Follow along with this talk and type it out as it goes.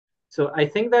So I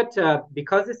think that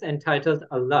because it's entitled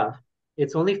Allah,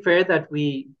 it's only fair that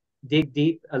we dig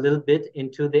deep a little bit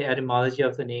into the etymology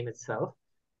of the name itself.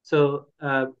 So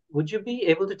would you be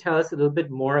able to tell us a little bit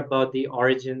more about the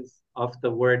origins of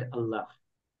the word Allah?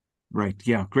 Right.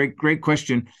 Yeah. Great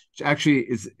question. Which actually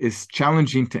is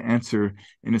challenging to answer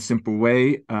in a simple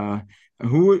way.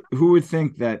 Who would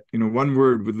think that one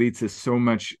word would lead to so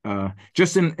much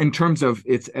just in terms of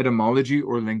its etymology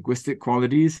or linguistic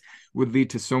qualities would lead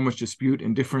to so much dispute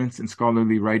and difference in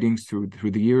scholarly writings through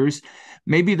the years.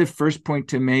 Maybe the first point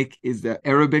to make is that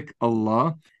Arabic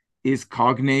Allah is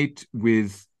cognate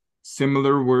with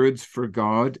similar words for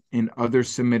God in other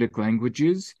Semitic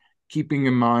languages, keeping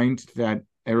in mind that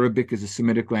Arabic is a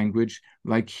Semitic language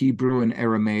like Hebrew and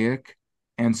Aramaic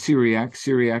and Syriac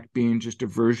being just a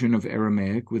version of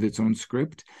Aramaic with its own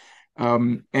script.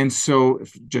 And so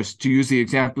just to use the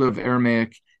example of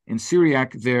Aramaic and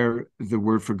Syriac, there the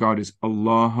word for God is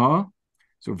Allah,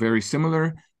 so very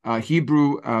similar.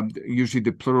 Hebrew, usually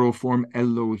the plural form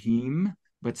Elohim,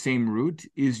 but same root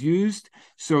is used.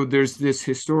 So there's this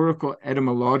historical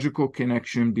etymological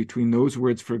connection between those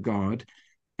words for God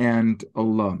and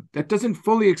Allah. That doesn't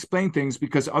fully explain things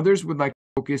because others would like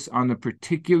to focus on the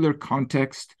particular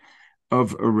context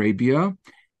of Arabia.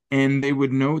 And they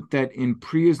would note that in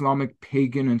pre-Islamic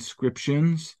pagan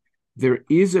inscriptions, there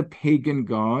is a pagan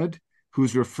god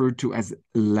who's referred to as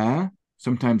La,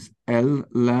 sometimes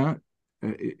El-La,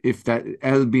 if that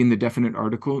El being the definite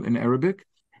article in Arabic.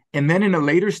 And then in a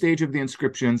later stage of the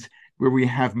inscriptions, where we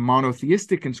have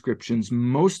monotheistic inscriptions,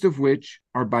 most of which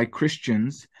are by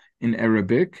Christians, in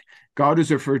Arabic, God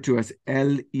is referred to as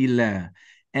El-Ilah.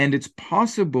 And it's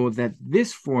possible that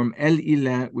this form,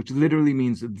 El-Ilah, which literally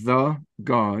means the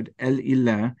God,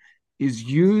 El-Ilah, is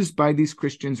used by these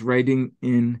Christians writing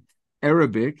in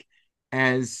Arabic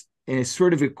as a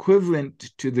sort of equivalent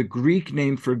to the Greek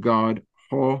name for God,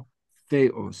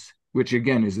 Ho-Theos, which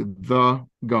again is the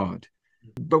God.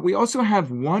 But we also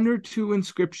have one or two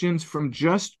inscriptions from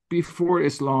just before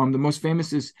Islam. The most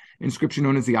famous is inscription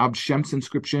known as the Abd Shams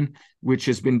inscription, which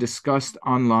has been discussed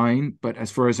online, but as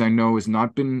far as I know, has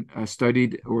not been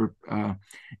studied or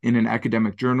in an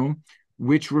academic journal,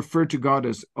 which referred to God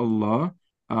as Allah.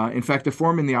 In fact, the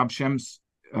form in the Abd Shams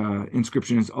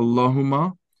inscription is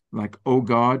Allahumma, like, oh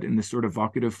God, in this sort of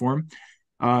vocative form.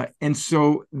 And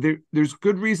so there's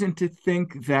good reason to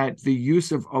think that the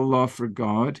use of Allah for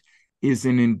God is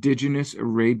an indigenous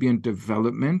Arabian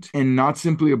development and not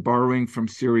simply a borrowing from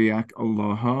Syriac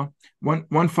Allah.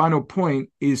 One final point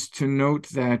is to note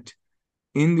that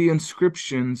in the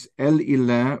inscriptions,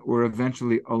 El-Ilah, or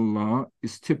eventually Allah,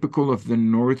 is typical of the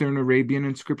northern Arabian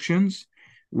inscriptions,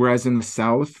 whereas in the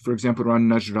south, for example, around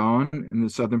Najran, in the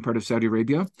southern part of Saudi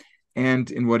Arabia, and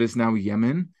in what is now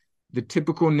Yemen, the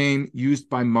typical name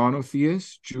used by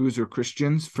monotheists, Jews or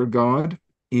Christians, for God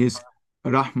is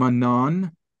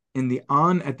Rahmanan, and the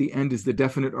an at the end is the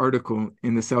definite article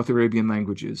in the South Arabian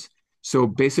languages. So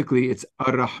basically it's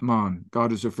Ar-Rahman.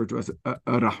 God is referred to as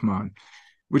Ar-Rahman,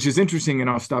 which is interesting, and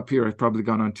I'll stop here. I've probably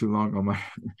gone on too long, Omar.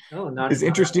 Oh, not It's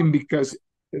interesting because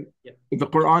the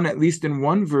Qur'an, at least in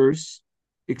one verse,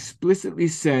 explicitly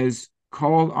says,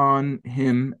 call on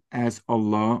him as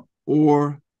Allah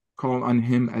or call on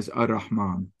him as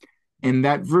Ar-Rahman. And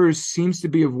that verse seems to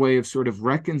be a way of sort of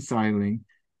reconciling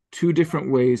two different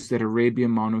ways that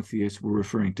Arabian monotheists were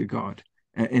referring to God,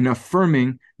 and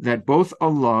affirming that both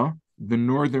Allah, the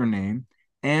northern name,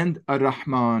 and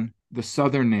Ar-Rahman, the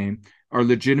southern name, are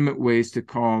legitimate ways to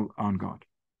call on God.